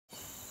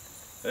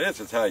This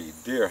is how you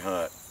deer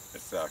hunt in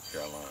South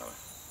Carolina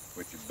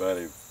with your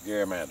buddy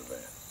Gary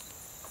Mandovan.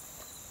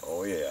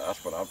 Oh yeah,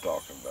 that's what I'm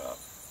talking about.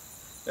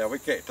 Now we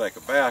can't take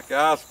a bath,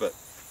 guys, but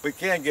we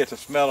can get to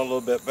smell a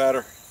little bit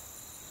better.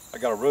 I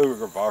got a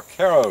Ruger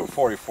Vaquero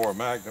 44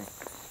 Magnum,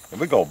 and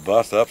we're gonna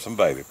bust up some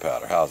baby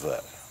powder. How's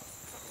that?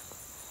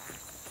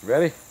 You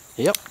ready?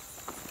 Yep.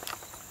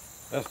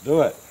 Let's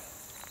do it.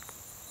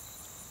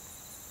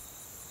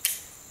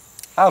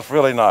 That's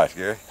really nice,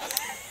 Gary.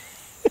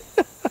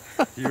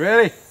 You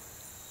ready?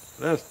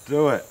 Let's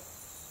do it.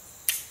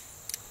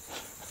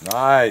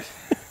 Nice.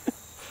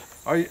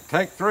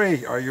 Take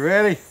 3. Are you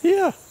ready?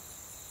 Yeah.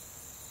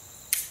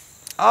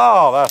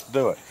 Oh, let's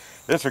do it.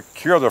 This will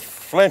cure the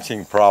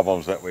flinching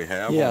problems that we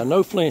have. Yeah,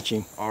 no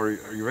flinching. Are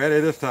you ready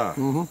this time?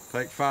 Mm-hmm.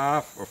 Take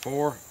 5 or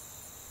 4.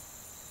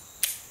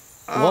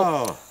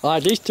 Well, Oh. all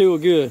right, these two are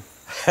good.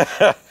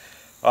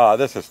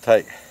 This is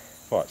take,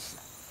 what?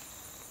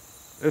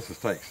 This is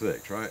take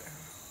 6, right?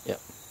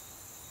 Yep.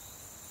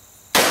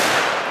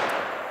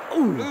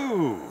 Ooh.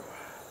 Ooh.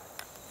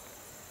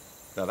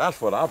 Now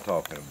that's what I'm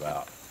talking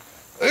about.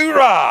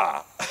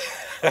 Hoorah!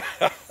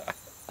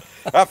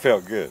 That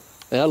felt good.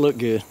 That looked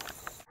good.